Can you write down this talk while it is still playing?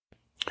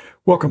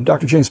Welcome,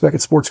 Dr. James Beckett,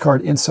 Sports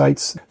Card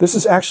Insights. This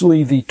is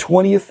actually the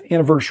 20th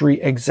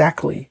anniversary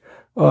exactly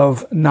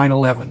of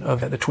 9/11,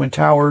 of the Twin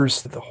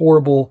Towers, the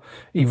horrible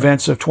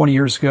events of 20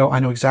 years ago. I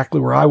know exactly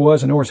where I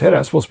was. I know where I was headed. I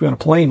was supposed to be on a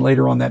plane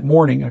later on that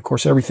morning. And of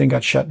course, everything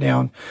got shut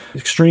down.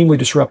 Extremely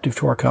disruptive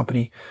to our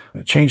company.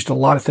 It changed a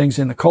lot of things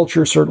in the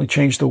culture, certainly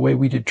changed the way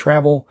we did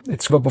travel.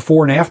 It's a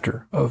before and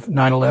after of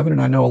 9/11.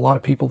 And I know a lot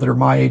of people that are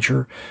my age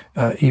or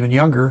even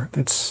younger,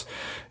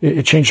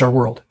 it changed our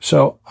world.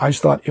 So I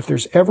just thought if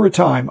there's ever a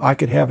time I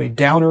could have a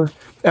downer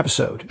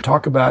episode,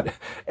 talk about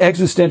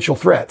existential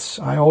threats.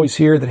 I always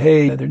hear that,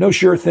 hey, there are no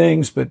sure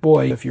things, but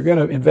boy, if you're going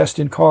to invest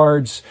in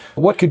cards,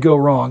 what could go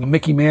wrong?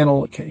 Mickey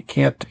Mantle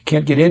can't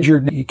get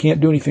injured. He can't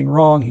do anything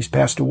wrong. He's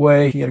passed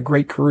away. He had a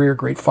great career,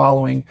 great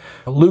following.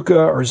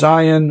 Luka or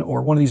Zion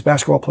or one of these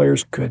basketball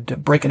players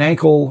could break an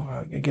ankle,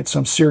 get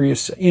some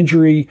serious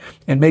injury,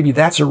 and maybe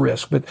that's a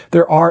risk. But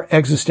there are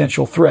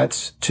existential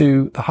threats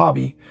to the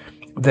hobby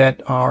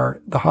that are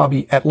the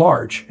hobby at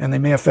large, and they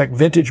may affect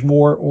vintage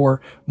more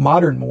or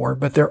modern more,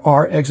 but there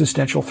are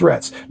existential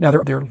threats. Now,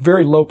 they're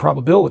very low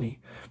probability.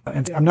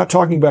 And I'm not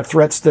talking about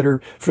threats that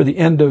are for the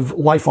end of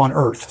life on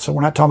Earth. So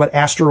we're not talking about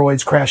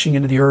asteroids crashing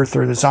into the Earth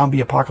or the zombie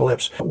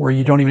apocalypse where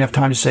you don't even have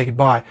time to say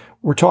goodbye.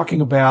 We're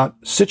talking about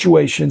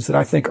situations that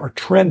I think are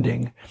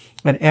trending,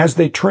 and as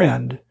they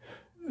trend,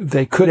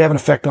 they could have an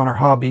effect on our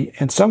hobby,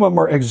 and some of them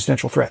are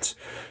existential threats.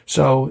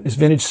 So is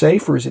vintage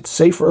safe or is it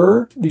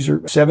safer? These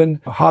are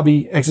 7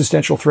 hobby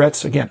existential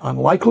threats. Again,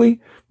 unlikely,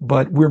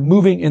 but we're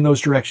moving in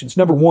those directions.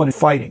 Number 1 is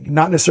fighting,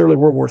 not necessarily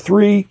World War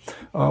III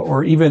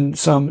or even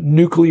some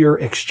nuclear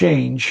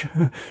exchange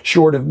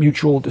short of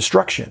mutual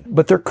destruction.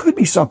 But there could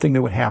be something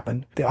that would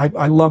happen.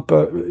 I lump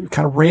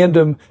kind of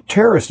random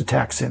terrorist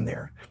attacks in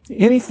there.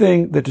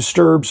 Anything that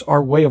disturbs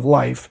our way of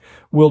life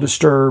will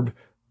disturb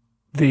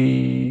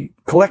the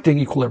collecting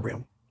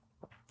equilibrium.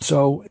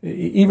 So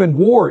even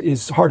war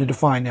is hard to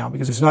define now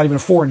because it's not even a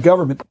foreign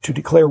government to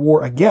declare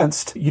war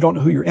against. You don't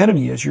know who your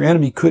enemy is. Your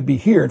enemy could be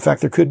here. In fact,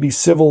 there could be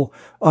civil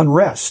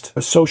unrest,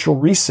 a social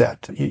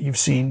reset. You've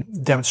seen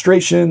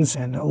demonstrations,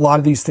 and a lot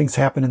of these things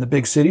happen in the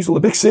big cities. Well,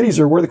 the big cities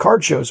are where the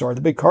card shows are, the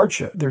big card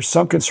show. There's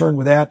some concern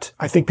with that.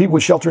 I think people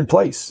would shelter in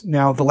place.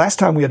 Now, the last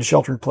time we had to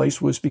shelter in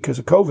place was because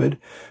of COVID,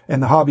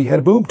 and the hobby had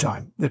a boom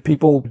time that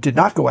people did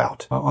not go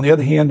out. On the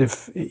other hand,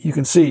 if you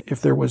can see,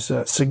 if there was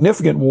a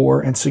significant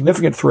war and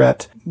significant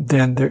threat,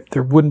 then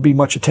there wouldn't be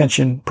much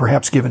attention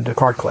perhaps given to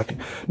card collecting.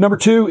 Number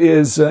 2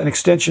 is an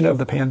extension of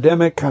the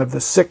pandemic, kind of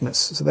the sickness.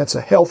 So that's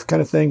a health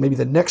kind of thing, maybe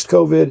the next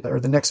COVID or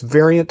the next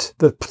variant.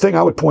 The thing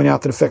I would point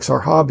out that affects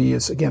our hobby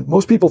is, again,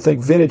 most people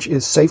think vintage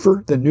is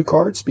safer than new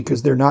cards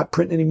because they're not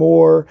printing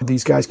anymore.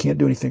 These guys can't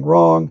do anything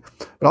wrong.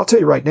 But I'll tell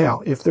you right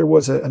now, if there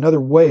was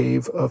another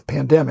wave of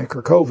pandemic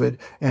or COVID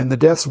and the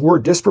deaths were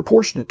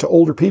disproportionate to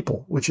older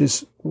people, which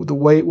is the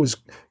way it was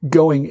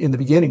going in the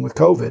beginning with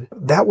COVID,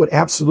 that would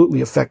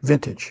absolutely affect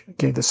vintage.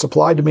 Okay, the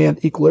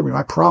supply-demand equilibrium.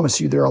 I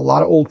promise you there are a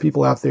lot of old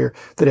people out there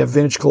that have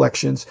vintage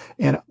collections,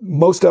 and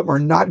most of them are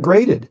not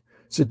graded.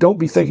 So don't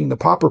be thinking the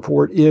Pop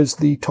Report is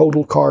the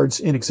total cards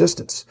in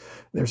existence.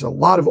 There's a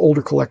lot of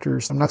older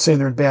collectors. I'm not saying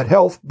they're in bad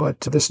health, but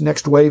this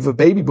next wave of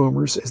baby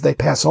boomers, as they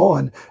pass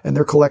on and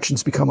their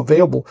collections become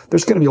available,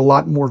 there's going to be a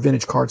lot more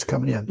vintage cards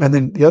coming in. And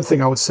then the other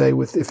thing I would say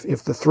with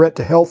if the threat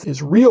to health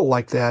is real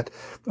like that,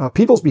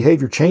 people's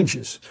behavior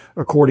changes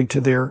according to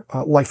their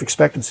life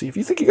expectancy. If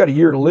you think you got a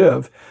year to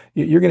live,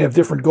 you're going to have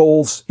different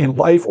goals in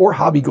life or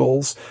hobby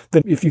goals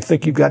than if you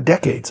think you've got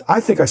decades. I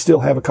think I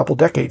still have a couple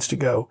decades to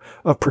go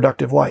of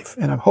productive life,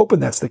 and I'm hoping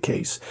that's the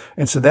case.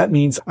 And so that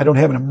means I don't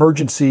have an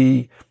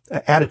emergency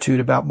attitude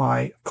about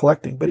my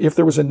collecting. But if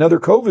there was another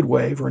COVID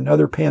wave or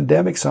another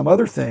pandemic, some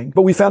other thing,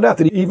 but we found out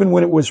that even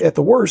when it was at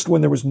the worst,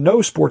 when there was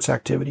no sports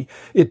activity,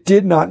 it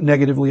did not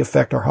negatively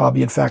affect our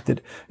hobby. In fact,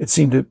 it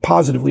seemed to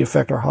positively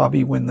affect our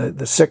hobby when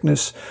the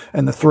sickness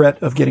and the threat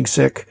of getting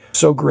sick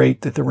so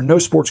great that there were no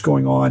sports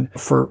going on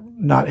for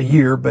not a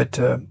year, but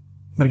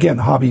again,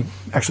 the hobby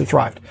actually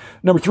thrived.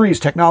 Number 3 is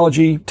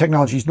technology.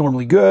 Technology is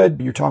normally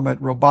good. You're talking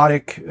about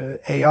robotic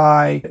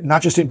AI,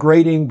 not just in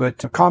grading, but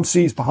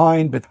ComC is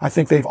behind, but I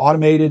think they've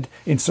automated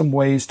in some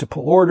ways to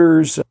pull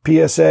orders.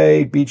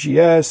 PSA,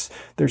 BGS,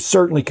 they're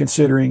certainly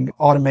considering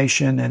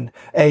automation and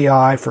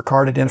AI for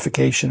card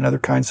identification and other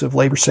kinds of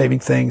labor-saving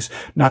things.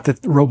 Not that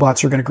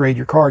robots are going to grade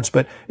your cards,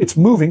 but it's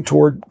moving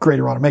toward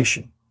greater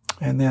automation.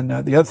 And then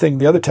the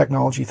other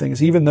technology thing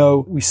is, even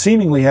though we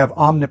seemingly have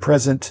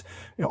omnipresent,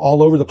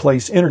 all over the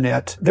place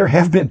internet, there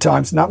have been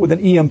times, not with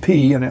an EMP,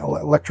 an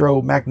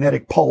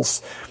electromagnetic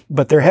pulse,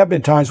 but there have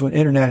been times when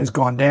internet has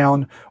gone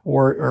down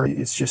or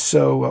it's just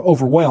so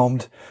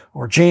overwhelmed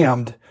or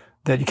jammed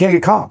that you can't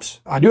get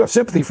comps. I do have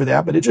sympathy for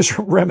that, but it's just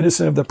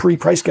reminiscent of the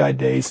pre-price guide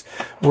days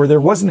where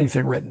there wasn't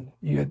anything written.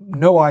 You had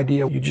no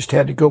idea. You just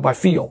had to go by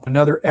feel.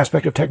 Another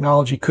aspect of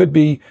technology could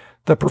be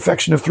the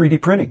perfection of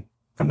 3D printing.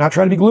 I'm not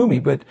trying to be gloomy,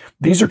 but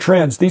these are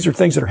trends. These are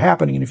things that are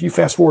happening. And if you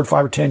fast forward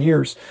 5 or 10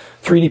 years,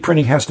 3D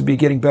printing has to be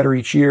getting better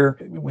each year.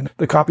 When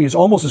the copy is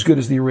almost as good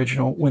as the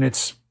original, when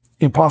it's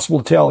impossible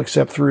to tell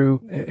except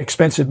through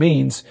expensive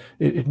means.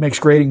 It makes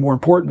grading more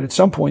important, but at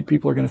some point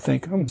people are going to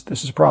think,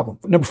 this is a problem.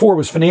 Number 4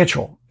 was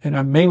financial. And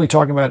I'm mainly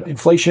talking about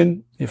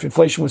inflation. If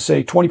inflation was,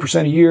 say,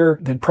 20% a year,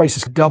 then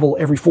prices double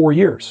every 4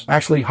 years.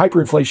 Actually,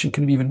 hyperinflation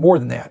can be even more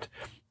than that.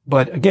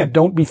 But again,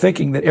 don't be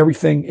thinking that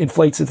everything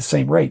inflates at the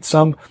same rate.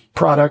 Some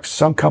products,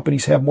 some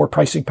companies have more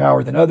pricing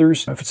power than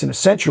others. If it's an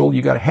essential,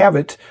 you got to have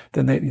it,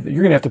 then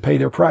you're going to have to pay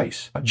their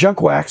price. Junk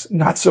wax,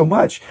 not so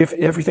much. If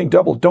everything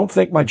doubled, don't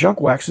think my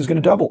junk wax is going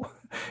to double.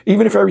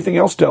 Even if everything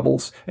else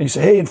doubles and you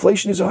say, hey,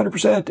 inflation is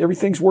 100%,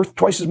 everything's worth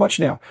twice as much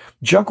now.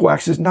 Junk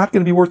wax is not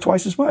going to be worth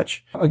twice as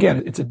much.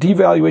 Again, it's a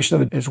devaluation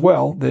of it as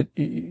well, that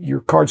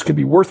your cards could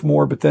be worth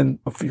more, but then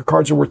if your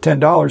cards are worth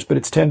 $10, but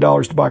it's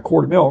 $10 to buy a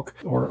quart of milk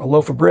or a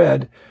loaf of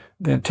bread,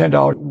 then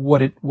 $10,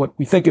 what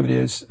we think of it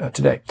is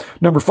today.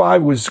 Number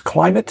 5 was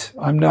climate.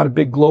 I'm not a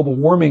big global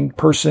warming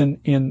person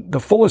in the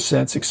fullest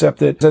sense, except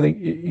that I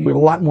think we have a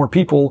lot more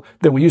people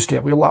than we used to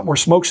have. We have a lot more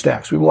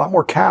smokestacks. We have a lot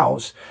more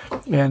cows.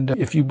 And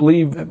if you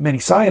believe many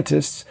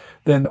scientists,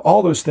 then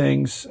all those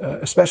things,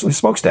 especially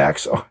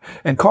smokestacks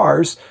and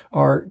cars,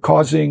 are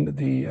causing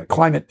the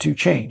climate to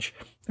change.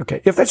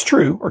 Okay, if that's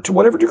true, or to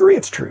whatever degree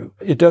it's true,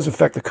 it does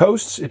affect the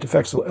coasts, it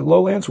affects the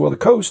lowlands. Well, the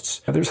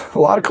coasts, there's a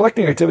lot of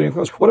collecting activity in the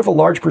coasts. What if a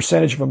large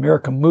percentage of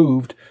America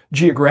moved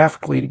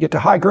geographically to get to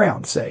high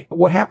ground, say?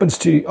 What happens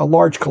to a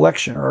large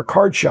collection or a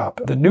card shop?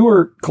 The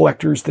newer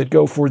collectors that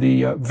go for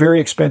the very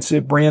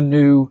expensive, brand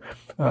new,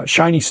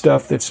 shiny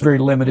stuff that's very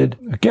limited,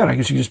 again, I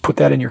guess you just put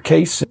that in your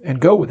case and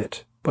go with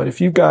it. But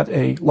if you've got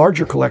a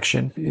larger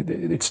collection,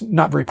 it's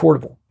not very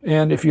portable.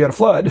 And if you had a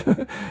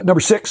flood, number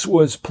 6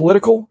 was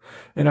political.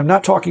 And I'm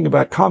not talking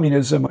about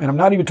communism, and I'm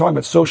not even talking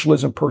about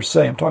socialism per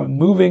se. I'm talking about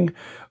moving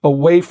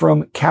away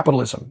from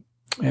capitalism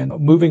and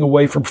moving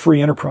away from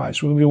free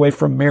enterprise, moving away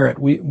from merit,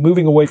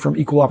 moving away from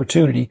equal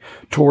opportunity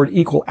toward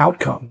equal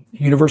outcome,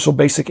 universal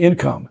basic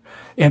income,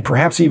 and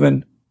perhaps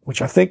even,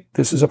 which I think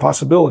this is a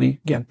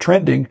possibility, again,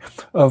 trending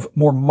of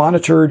more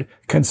monitored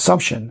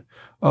consumption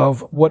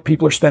of what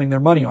people are spending their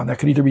money on. That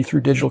could either be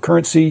through digital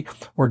currency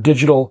or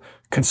digital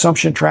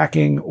consumption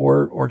tracking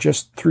or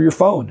just through your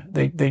phone.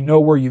 They know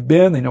where you've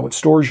been. They know what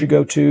stores you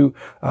go to,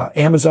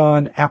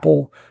 Amazon,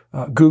 Apple,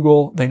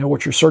 Google. They know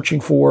what you're searching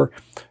for.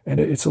 And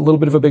it's a little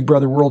bit of a big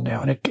brother world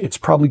now. And it's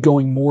probably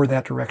going more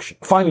that direction.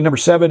 Finally, number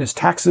 7 is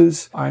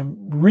taxes. I'm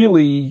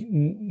really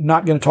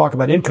not going to talk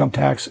about income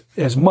tax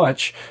as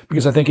much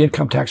because I think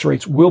income tax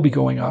rates will be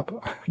going up.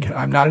 Again,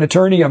 I'm not an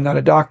attorney. I'm not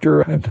a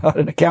doctor. I'm not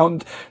an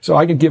accountant. So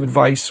I can give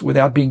advice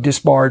without being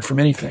disbarred from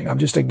anything. I'm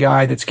just a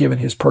guy that's given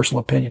his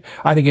personal opinion.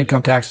 I think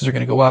income taxes are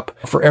going to go up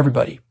for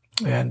everybody.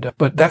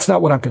 But that's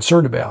not what I'm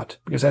concerned about,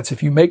 because that's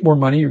if you make more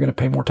money, you're going to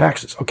pay more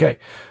taxes. Okay.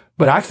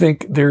 But I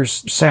think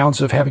there's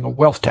sounds of having a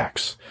wealth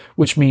tax,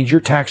 which means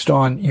you're taxed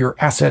on your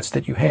assets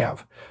that you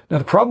have. Now,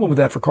 the problem with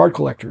that for card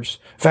collectors,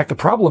 in fact, the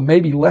problem may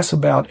be less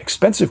about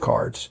expensive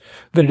cards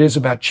than it is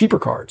about cheaper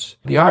cards.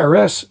 The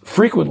IRS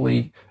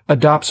frequently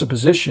adopts a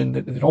position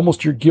that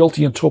almost you're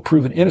guilty until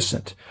proven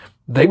innocent.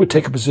 They would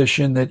take a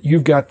position that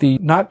you've got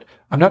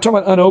I'm not talking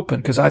about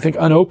unopened, because I think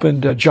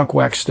unopened junk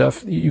wax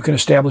stuff, you can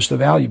establish the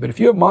value. But if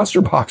you have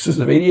monster boxes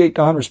of 88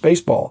 Donruss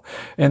baseball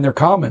and they're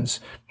commons,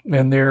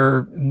 and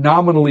they're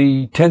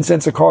nominally 10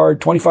 cents a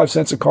card, 25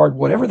 cents a card,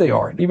 whatever they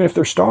are, even if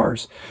they're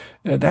stars,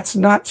 that's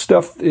not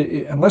stuff,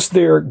 unless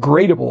they're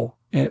gradable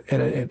at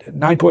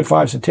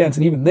 9.5s and 10s.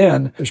 And even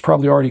then, there's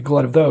probably already a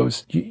glut of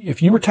those.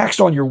 If you were taxed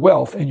on your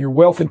wealth and your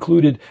wealth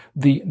included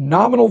the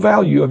nominal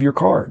value of your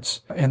cards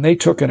and they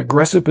took an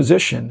aggressive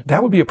position,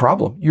 that would be a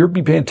problem. You'd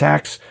be paying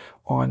tax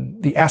on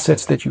the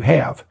assets that you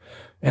have.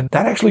 And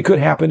that actually could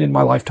happen in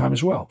my lifetime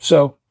as well.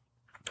 So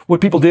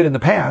what people did in the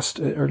past,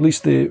 or at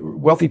least the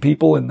wealthy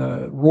people and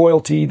the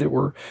royalty that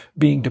were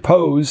being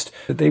deposed,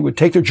 that they would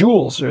take their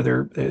jewels or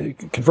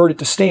convert it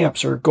to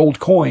stamps or gold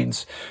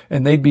coins,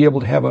 and they'd be able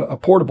to have a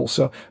portable.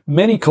 So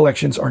many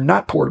collections are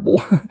not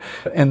portable.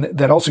 And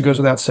that also goes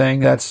without saying.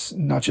 That's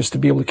not just to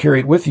be able to carry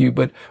it with you,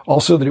 but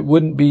also that it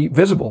wouldn't be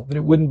visible, that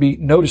it wouldn't be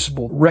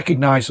noticeable,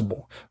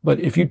 recognizable. But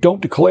if you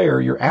don't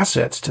declare your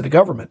assets to the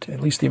government,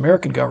 at least the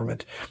American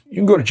government, you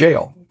can go to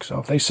jail. So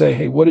if they say,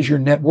 hey, what is your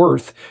net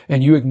worth?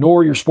 And you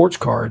ignore your sports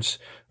cards.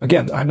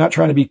 Again, I'm not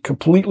trying to be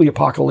completely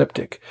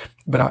apocalyptic,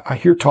 but I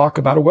hear talk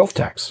about a wealth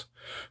tax.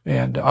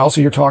 And I also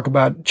hear talk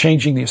about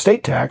changing the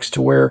estate tax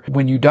to where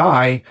when you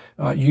die,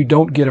 you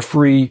don't get a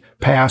free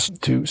pass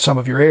to some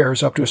of your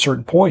heirs up to a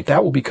certain point.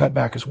 That will be cut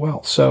back as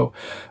well. So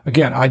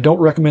again, I don't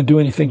recommend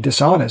doing anything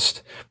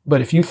dishonest, but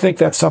if you think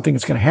that's something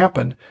that's going to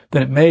happen,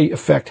 then it may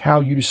affect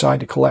how you decide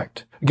to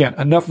collect. Again,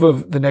 enough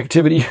of the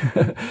negativity.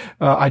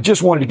 I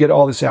just wanted to get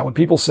all this out. When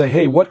people say,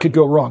 hey, what could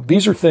go wrong?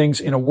 These are things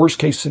in a worst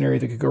case scenario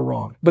that could go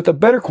wrong. But the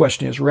better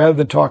question is, rather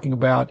than talking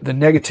about the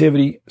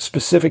negativity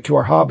specific to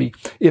our hobby,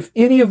 if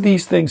any of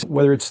these things,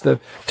 whether it's the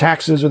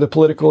taxes or the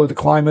political or the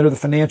climate or the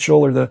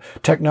financial or the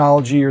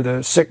technology or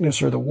the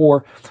sickness or the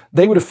war,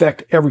 they would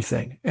affect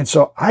everything. And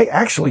so I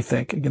actually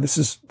think, again, this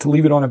is to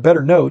leave it on a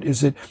better note,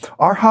 is that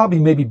our hobby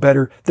may be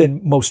better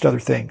than most other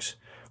things.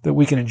 that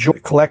we can enjoy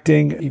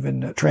collecting,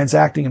 even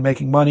transacting and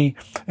making money.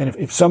 And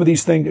if some of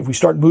these things, if we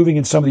start moving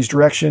in some of these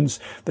directions,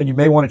 then you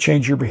may want to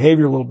change your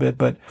behavior a little bit,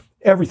 but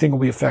everything will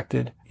be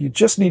affected. You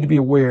just need to be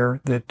aware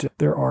that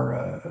there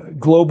are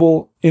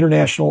global,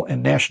 international,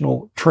 and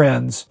national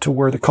trends to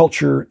where the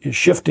culture is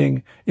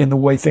shifting in the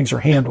way things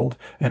are handled.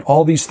 And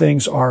all these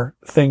things are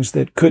things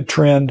that could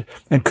trend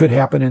and could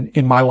happen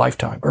in my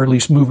lifetime, or at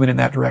least movement in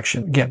that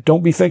direction. Again,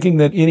 don't be thinking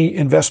that any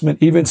investment,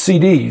 even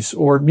CDs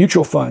or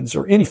mutual funds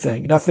or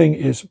anything, nothing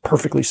is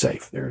perfectly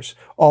safe. There's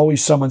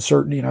always some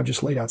uncertainty, and I've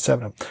just laid out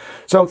 7 of them.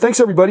 So thanks,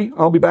 everybody.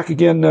 I'll be back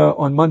again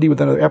on Monday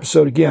with another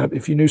episode. Again,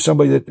 if you knew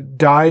somebody that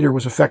died or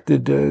was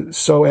affected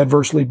so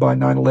adversely by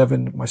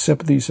 9/11, my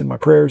sympathies and my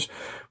prayers.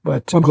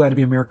 But I'm glad to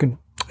be American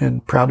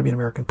and proud to be an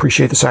American.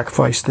 Appreciate the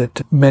sacrifice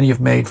that many have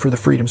made for the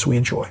freedoms we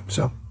enjoy.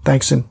 So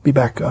thanks, and be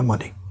back on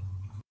Monday.